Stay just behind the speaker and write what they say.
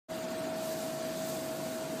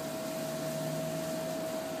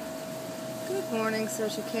Good morning,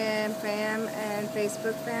 Social Cam fam and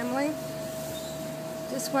Facebook family.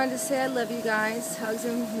 Just wanted to say I love you guys. Hugs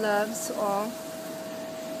and loves to all.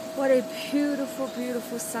 What a beautiful,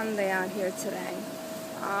 beautiful Sunday out here today.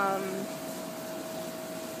 I'm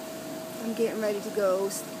getting ready to go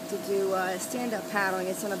to do stand-up paddling.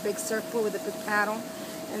 It's on a big surfboard with a big paddle.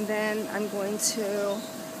 And then I'm going to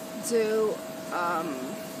do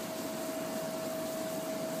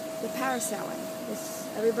the parasailing.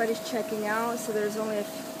 Everybody's checking out, so there's only a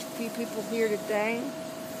few people here today.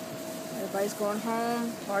 Everybody's going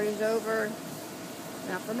home. Party's over.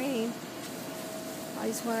 Not for me. I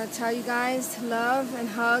just want to tell you guys, love and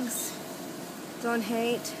hugs. Don't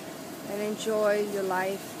hate, and enjoy your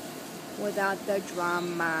life without the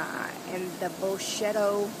drama and the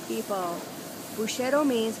bullshitto people. Bullshitto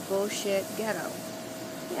means bullshit ghetto.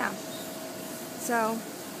 Yeah. So,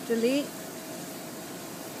 delete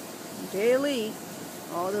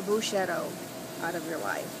all the bullshitto out of your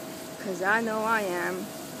life, because I know I am.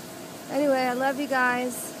 Anyway, I love you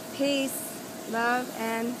guys. Peace, love,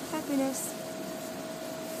 and happiness.